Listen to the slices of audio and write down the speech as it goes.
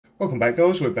Welcome back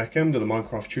guys, we're back into the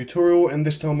Minecraft tutorial, and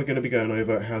this time we're going to be going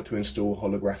over how to install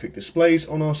holographic displays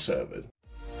on our server.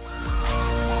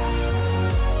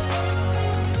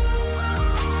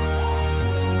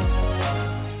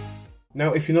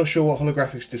 Now, if you're not sure what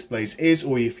holographic displays is,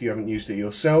 or if you haven't used it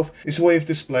yourself, it's a way of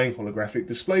displaying holographic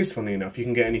displays, funnily enough. You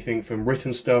can get anything from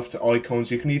written stuff to icons.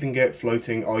 You can even get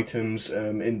floating items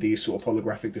in these sort of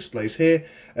holographic displays here.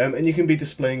 And you can be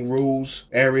displaying rules,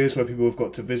 areas where people have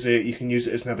got to visit. You can use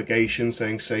it as navigation,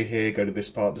 saying, say here, go to this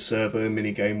part of the server,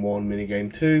 minigame 1,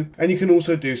 minigame 2. And you can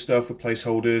also do stuff with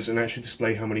placeholders and actually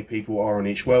display how many people are on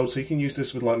each world. So you can use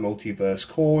this with like multiverse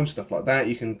core and stuff like that.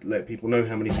 You can let people know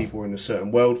how many people are in a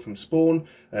certain world from spawn.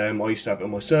 I used to have it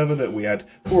on my server that we had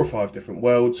 4 or 5 different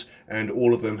worlds, and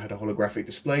all of them had a holographic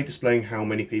display displaying how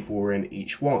many people were in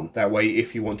each one. That way,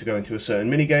 if you want to go into a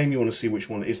certain minigame, you want to see which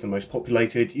one is the most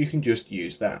populated, you can just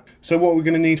use that. So what we're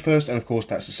going to need first, and of course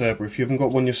that's the server. If you haven't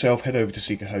got one yourself, head over to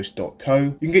SeekaHost.co.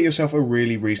 You can get yourself a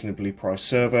really reasonably priced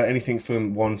server, anything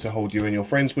from one to hold you and your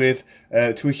friends with,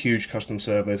 to a huge custom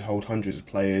server to hold hundreds of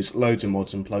players, loads of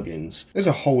mods and plugins. There's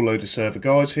a whole load of server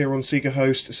guides here on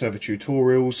SeekaHost, server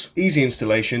tutorials, easy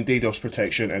installation, DDoS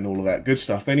protection, and all of that good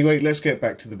stuff. Anyway, let's get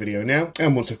back to the video now.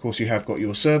 And once, of course, you have got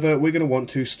your server, we're going to want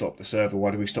to stop the server. Why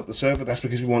do we stop the server? That's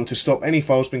because we want to stop any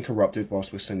files being corrupted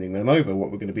whilst we're sending them over. What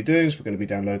we're going to be doing is we're going to be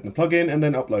downloading the plugin and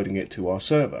then uploading it to our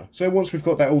server. So once we've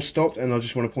got that all stopped, and I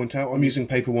just want to point out, I'm using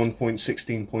paper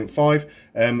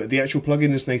 1.16.5. The actual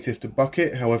plugin is native to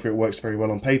Bucket, however it works very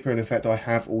well on paper, and in fact I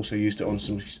have also used it on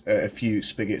a few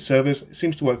Spigot servers. It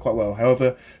seems to work quite well.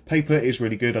 However, paper is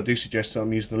really good. I do suggest that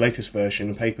I'm using the latest version,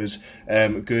 and paper's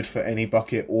good for any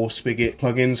Bucket or Spigot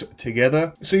plugins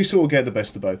together, so you sort of get the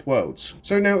best of both worlds.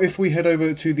 So now if we head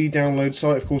over to the download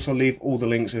site, of course I'll leave all the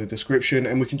links in the description,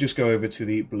 and we can just go over to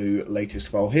the blue latest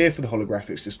file here for the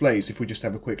holographics displays. If we just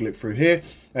have a quick look through here,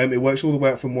 it works all the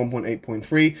way up from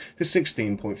 1.8.3 to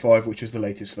 16.5, which is the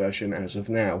latest version as of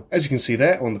now. As you can see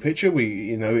there on the picture,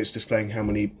 it's displaying how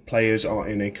many players are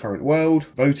in a current world,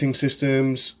 voting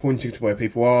systems, pointing to where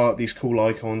people are, these cool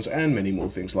icons, and many more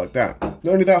things like that.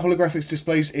 Not only that, holographics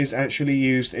displays is actually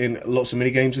used in lots of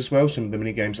minigames as well. Some of the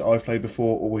minigames that I've played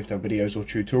before, or we've done videos or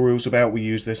tutorials about, we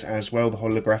use this as well, the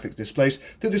holographic displays,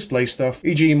 to display stuff.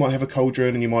 E.g. you might have a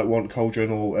cauldron and you might want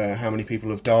cauldron or how many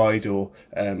people have died, or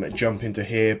jump into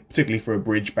here, particularly for a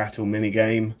bridge battle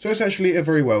minigame. So it's actually a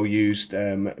very well used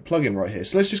plugin right here.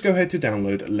 So let's just go ahead to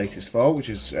download latest file, which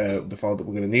is the file that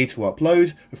we're going to need to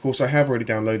upload. Of course I have already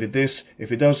downloaded this.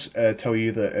 If it does tell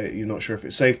you that you're not sure if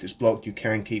it's saved, it's blocked, you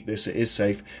can keep this, it is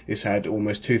safe. It's had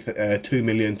almost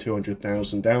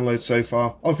 2,200,000 downloads so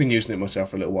far. I've been using it myself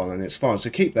for a little while and it's fine, so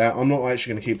keep that. I'm not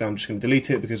actually going to keep that, I'm just going to delete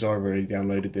it because I've already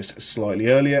downloaded this slightly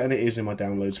earlier and it is in my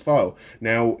downloads file.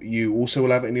 Now you also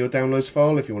will have it in your downloads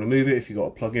file if you want to move it. If you've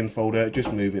got a plugin folder,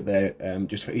 just move it there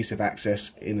just for ease of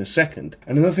access in a second.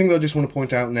 And another thing that I just want to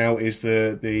point out now is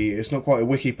it's not quite a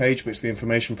wiki page, but it's the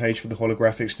information page for the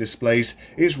holographics displays.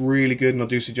 It's really good, and I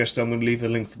do suggest I'm going to leave the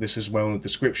link for this as well in the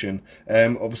description.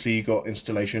 Obviously you got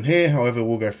installation here, however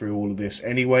we'll go through all of this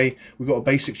anyway. We've got a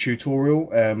basic tutorial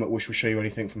which will show you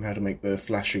anything from how to make the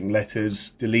flashing letters,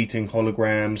 deleting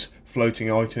holograms,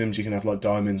 floating items. You can have like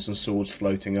diamonds and swords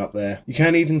floating up there. You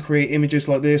can even create images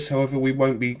like this, however we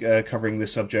won't be covering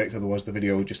this subject, otherwise the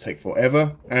video will just take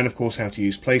forever. And of course how to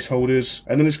use placeholders.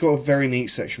 And then it's got a very neat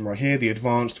section right here, the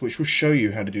advanced, which will show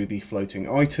you how to do the floating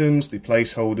items, the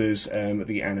placeholders,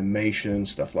 the animation,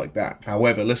 stuff like that.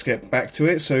 However, let's get back to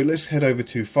it. So let's head over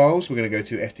to files. We're going to go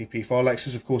to FTP file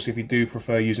access. Of course, if you do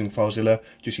prefer using FileZilla,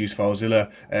 just use FileZilla.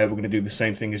 We're going to do the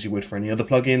same thing as you would for any other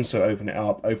plugin. So open it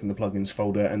up, open the plugins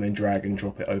folder, and then drag and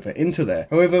drop it over into there.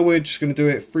 However, we're just going to do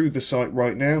it through the site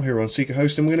right now here on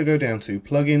SeekaHost, and we're going to go down to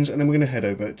plugins, and then we're going to head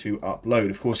over to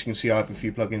upload. Of course, you can see I have a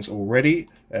few plugins already.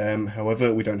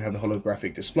 However, we don't have the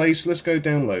holographic display, so let's go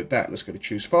download that. Let's go to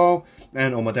choose file,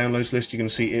 and on my downloads list, you're going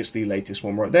to see it's the latest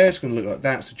one right there. It's going to look like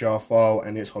that. It's a jar file,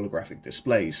 and it's holographic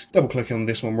displays. Double click on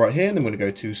this one right here, and then we're going to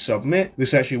go to submit.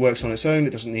 This actually works on its own.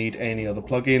 It doesn't need any other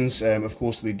plugins. Of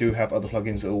course, they do have other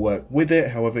plugins that will work with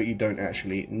it. However, you don't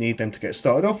actually need them to get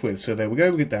started off with. So there we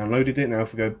go, we downloaded it. Now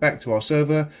if we go back to our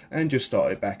server and just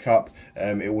start it back up,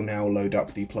 it will now load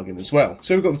up the plugin as well.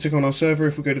 So we've got the tick on our server.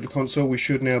 If we go to the console, we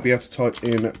should now be able to type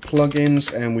in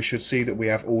plugins, and we should see that we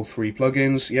have all 3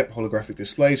 plugins. Yep, holographic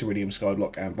displays, Iridium,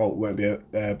 Skyblock, and Vault. We won't be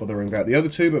bothering about the other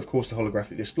 2, but of course the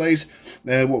holographic displays,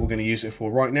 what we're going to use it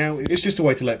for right now is just a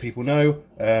way to let people know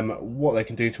what they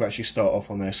can do to actually start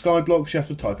off on their Skyblocks. You have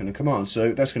to type in a command,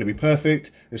 so that's going to be perfect.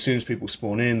 As soon as people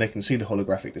spawn in, they can see the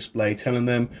holographic display telling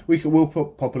them We'll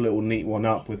pop a little neat one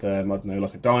up with, I don't know,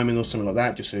 like a diamond or something like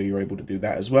that, just so you're able to do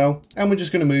that as well. And we're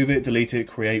just going to move it, delete it,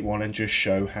 create one, and just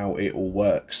show how it all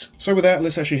works. So with that,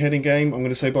 let's actually head in game. I'm going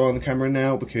to say bye on the camera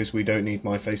now because we don't need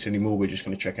my face anymore. We're just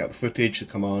going to check out the footage, the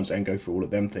commands, and go through all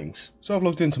of them things. So I've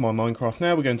logged into my Minecraft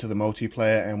now. We're going to the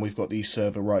multiplayer, and we've got the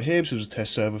server right here. This was a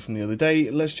test server from the other day.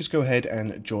 Let's just go ahead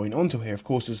and join onto here. Of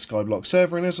course, it's a Skyblock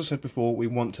server, and as I said before, we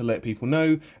want to let people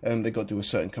know they've got to do a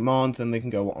certain command, then they can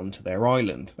go onto their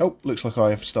island. Oh, looks like I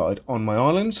have started on my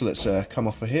island, so let's come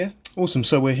off of here. Awesome,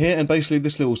 so we're here, and basically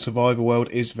this little survivor world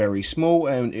is very small,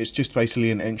 and it's just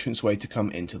basically an entrance way to come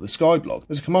into the Skyblock.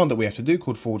 There's a command that we have to do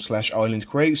called /island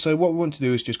create, so what we want to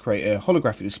do is just create a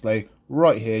holographic display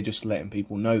right here, just letting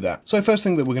people know that. So first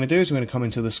thing that we're going to do is we're going to come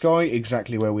into the sky,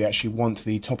 exactly where we actually want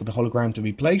the top of the hologram to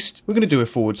be placed. We're going to do a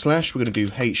 /, we're going to do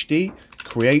HD,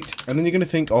 create, and then you're going to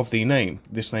think of the name.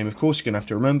 This name, of course, you're going to have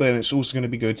to remember, and it's also going to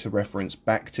be good to reference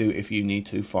back to if you need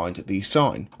to find the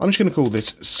sign. I'm just going to call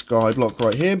this Skyblock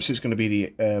right here, because it's going to be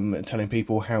the telling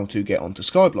people how to get onto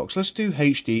Skyblock. So let's do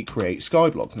HD create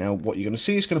Skyblock. Now what you're going to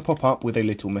see is going to pop up with a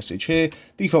little message here,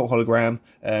 default hologram,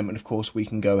 and of course we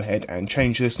can go ahead and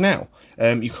change this now.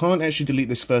 You can't actually delete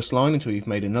this first line until you've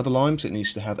made another line, so it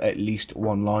needs to have at least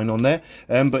one line on there.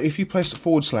 But if you press /,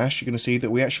 you're going to see that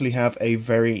we actually have a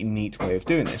very neat way of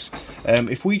doing this.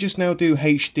 If we just now do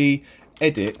HD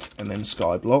edit and then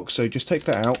Skyblock, so just take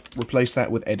that out, replace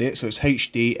that with edit, so it's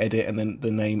HD edit and then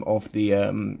the name of the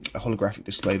holographic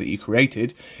display that you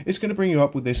created, it's going to bring you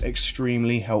up with this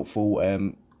extremely helpful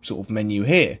sort of menu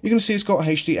here. You can see it's got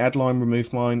HD add line,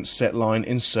 remove line, set line,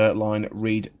 insert line,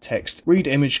 read text, read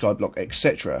image, Skyblock,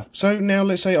 etc. So now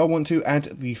let's say I want to add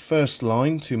the first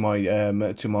line to my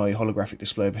holographic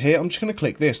display over here. I'm just going to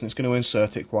click this and it's going to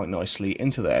insert it quite nicely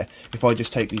into there. If I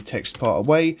just take the text part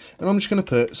away, and I'm just going to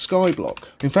put Skyblock.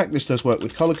 In fact, this does work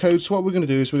with color code, so what we're going to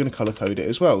do is we're going to color code it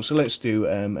as well. So let's do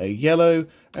a yellow,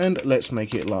 and let's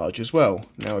make it large as well.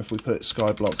 Now if we put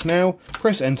Skyblock now,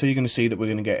 press enter, you're going to see that we're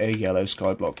going to get a yellow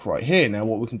Skyblock right here. Now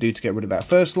what we can do to get rid of that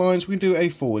first line is we can do a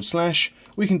 /,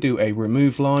 we can do a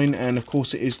remove line, and of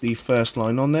course it is the first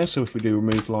line on there, so if we do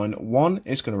remove line 1,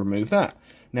 it's going to remove that.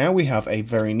 Now we have a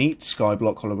very neat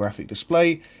Skyblock holographic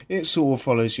display. It sort of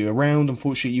follows you around.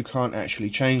 Unfortunately, you can't actually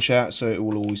change that, so it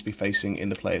will always be facing in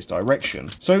the player's direction.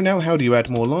 So now how do you add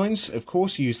more lines? Of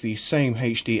course, you use the same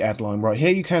HD add line right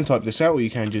here. You can type this out, or you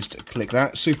can just click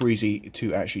that. Super easy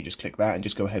to actually just click that and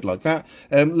just go ahead like that.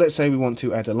 Let's say we want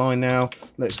to add a line now.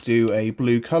 Let's do a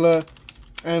blue color,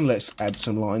 and let's add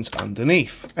some lines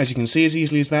underneath. As you can see, as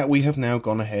easily as that, we have now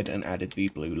gone ahead and added the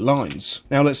blue lines.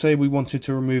 Now let's say we wanted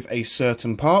to remove a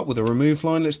certain part with a remove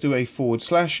line. Let's do a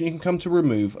 /, and you can come to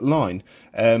remove line.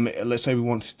 Let's say we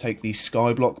want to take the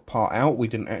Skyblock part out. We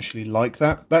didn't actually like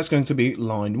that. That's going to be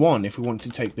line 1. If we want to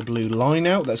take the blue line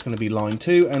out, that's going to be line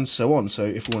 2, and so on. So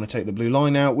if we want to take the blue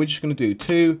line out, we're just going to do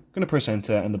 2, going to press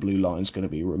enter, and the blue line is going to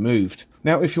be removed.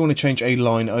 Now if you want to change a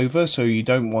line over, so you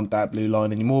don't want that blue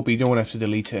line anymore, but you don't want to have to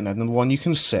delete it and add another one, you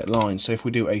can set line. So if we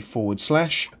do a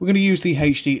 /, we're going to use the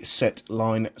HD set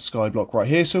line Skyblock right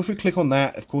here. So if we click on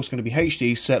that, of course it's going to be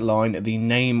HD set line, the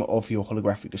name of your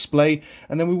holographic display,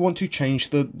 and then we want to change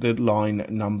the line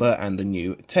number and the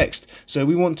new text. So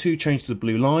we want to change the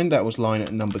blue line, that was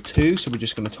line number 2, so we're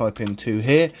just going to type in 2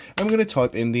 here, and we're going to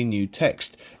type in the new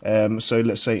text. So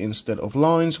let's say instead of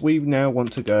lines, we now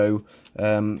want to go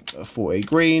for a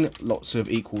green, lots of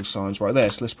equal signs right there.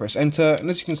 So let's press enter, and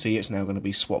as you can see, it's now going to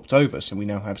be swapped over. So we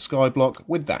now have Skyblock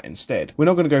with that instead. We're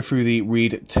not going to go through the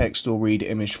read text or read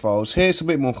image files here. It's a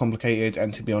bit more complicated,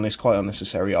 and to be honest, quite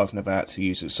unnecessary. I've never had to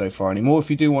use it so far anymore. If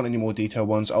you do want any more detailed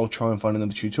ones, I'll try and find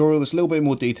another tutorial that's a little bit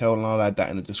more detailed, and I'll add that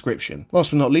in the description.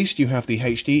 Last but not least, you have the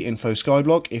HD Info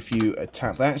Skyblock. If you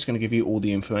tap that, it's going to give you all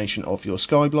the information of your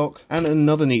Skyblock. And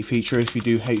another neat feature, if you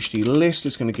do HD list,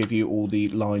 it's going to give you all the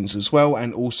lines as well,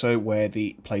 and also where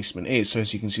the placement is. So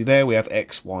as you can see there, we have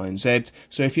X, Y, and Z.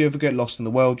 So if you ever get lost in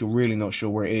the world, you're really not sure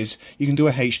where it is, you can do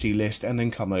a HD list and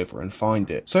then come over and find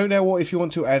it. So now what if you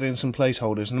want to add in some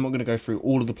placeholders? And I'm not going to go through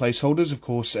all of the placeholders. Of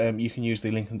course, you can use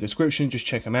the link in the description, just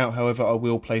check them out. However, I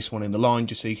will place one in the line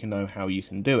just so you can know how you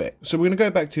can do it. So we're going to go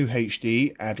back to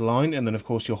HD, add line, and then of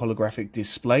course your holographic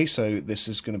display. So this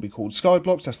is going to be called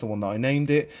Skyblocks. That's the one that I named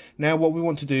it. Now what we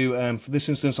want to do for this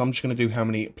instance, I'm just going to do how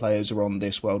many players are on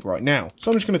this world right now.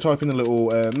 So I'm just going to type in a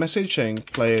little message saying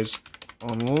players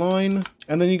online,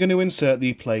 and then you're going to insert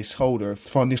the placeholder. To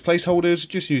find these placeholders,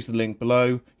 just use the link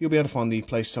below. You'll be able to find the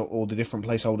all the different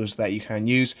placeholders that you can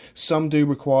use. Some do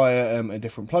require a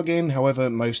different plugin, however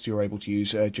most you're able to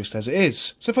use just as it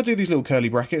is. So if I do these little curly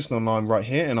brackets online right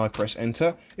here and I press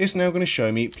enter, it's now going to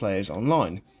show me players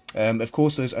online. Of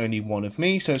course, there's only one of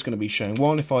me, so it's going to be showing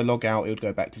 1. If I log out, it would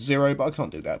go back to 0, but I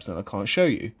can't do that, because then I can't show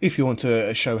you. If you want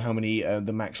to show how many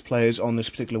the max players on this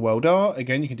particular world are,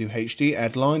 again, you can do HD,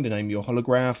 add line, the name of your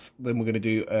holograph. Then we're going to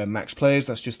do max players.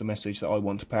 That's just the message that I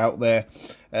want to put out there.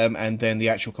 And then the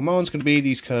actual command is going to be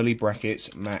these curly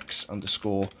brackets, max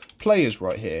underscore players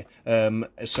right here.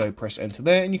 So press enter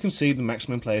there, and you can see the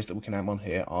maximum players that we can have on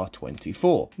here are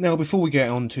 24. Now, before we get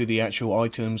on to the actual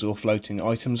items or floating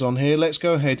items on here, let's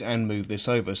go ahead and move this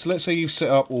over. So let's say you've set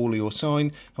up all of your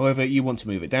sign, however, you want to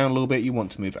move it down a little bit, you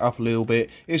want to move it up a little bit,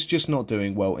 it's just not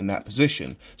doing well in that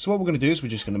position. So what we're going to do is we're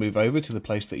just going to move over to the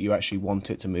place that you actually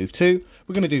want it to move to.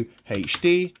 We're going to do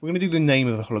HD, we're going to do the name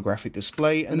of the holographic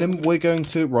display, and then we're going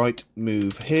to write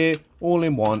move here, all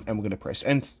in one, and we're going to press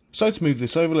enter. So to move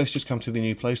this over, let's just come to the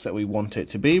new place that we want it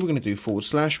to be. We're going to do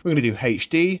 /, we're going to do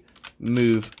HD,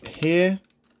 move here,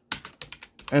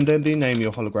 and then the name of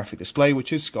your holographic display,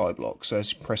 which is Skyblock. So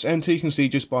as you press enter, you can see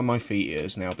just by my feet it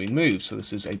has now been moved. So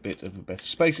this is a bit of a better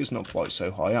space. It's not quite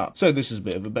so high up. So this is a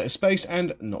bit of a better space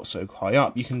and not so high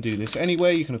up. You can do this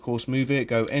anywhere. You can of course move it,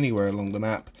 go anywhere along the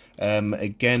map.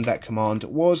 Again, that command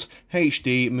was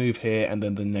HD, move here, and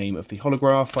then the name of the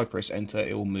holograph. If I press enter,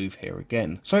 it will move here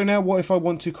again. So now what if I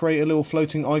want to create a little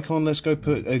floating icon? Let's go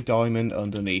put a diamond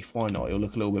underneath. Why not? It'll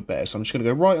look a little bit better. So I'm just going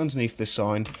to go right underneath this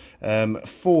sign, /, and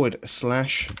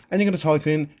you're going to type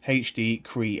in HD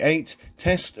create,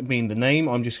 test being the name.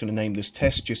 I'm just going to name this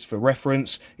test just for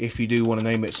reference. If you do want to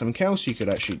name it something else, you could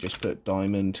actually just put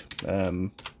diamond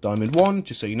 1,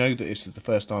 just so you know that this is the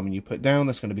first diamond you put down.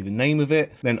 That's going to be the name of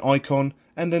it. Then icon,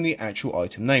 and then the actual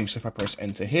item name. So if I press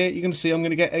enter here, you can see I'm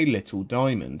going to get a little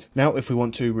diamond. Now, if we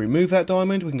want to remove that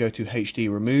diamond, we can go to HD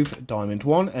remove diamond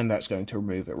 1, and that's going to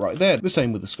remove it right there. The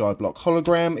same with the Skyblock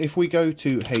hologram. If we go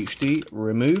to HD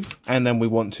remove, and then we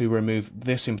want to remove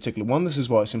this in particular one, this is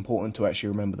why it's important to actually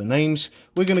remember the names.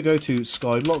 We're going to go to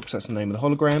Skyblock, because that's the name of the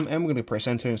hologram, and we're going to press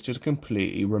enter, and it's just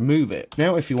completely remove it.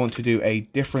 Now, if you want to do a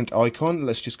different icon,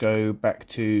 let's just go back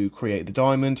to create the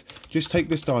diamond. Just take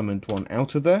this diamond one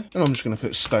out of there, and I'm just going to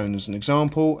put stone as an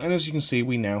example, and as you can see,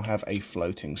 we now have a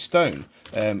floating stone.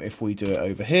 If we do it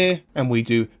over here and we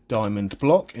do diamond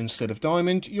block instead of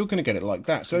diamond, you're going to get it like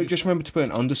that. So just remember to put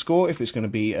an underscore if it's going to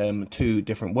be 2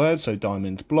 different words, so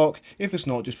diamond block. If it's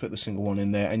not, just put the single one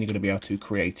in there and you're going to be able to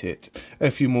create it. A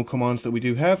few more commands that we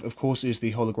do have, of course, is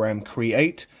the hologram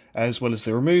create. As well as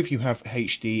the remove, you have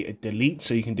HD delete,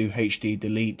 so you can do HD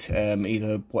delete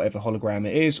either whatever hologram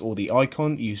it is or the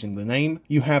icon using the name.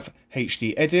 You have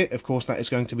HD edit, of course that is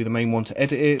going to be the main one to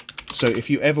edit it. So if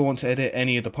you ever want to edit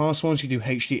any of the past ones, you do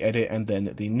HD edit and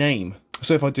then the name.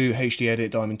 So if I do HD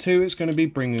edit diamond 2, it's going to be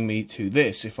bringing me to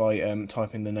this. If I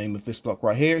type in the name of this block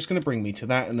right here, it's going to bring me to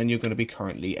that, and then you're going to be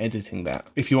currently editing that.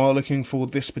 If you are looking for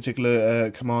this particular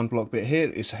command block bit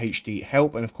here, it's HD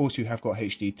help, and of course you have got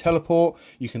HD teleport.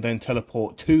 You can then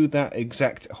teleport to that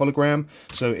exact hologram.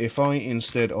 So if I,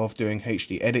 instead of doing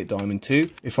HD edit diamond 2,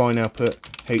 if I now put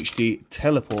HD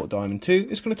teleport diamond 2,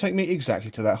 it's going to take me exactly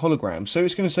to that hologram. So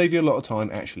it's going to save you a lot of time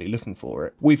actually looking for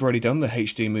it. We've already done the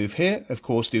HD move here. Of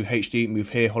course, do HD move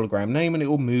here hologram name, and it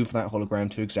will move that hologram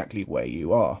to exactly where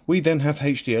you are. We then have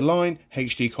HD align,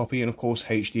 HD copy, and of course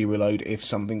HD reload if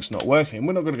something's not working.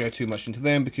 We're not going to go too much into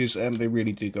them because they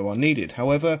really do go unneeded.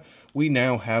 However, we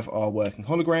now have our working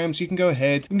holograms. You can go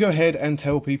ahead and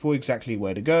tell people exactly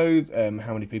where to go,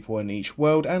 how many people are in each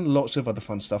world, and lots of other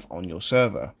fun stuff on your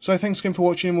server. So thanks again for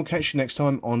watching. We'll catch you next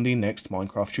time on the next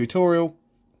Minecraft tutorial.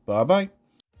 Bye bye.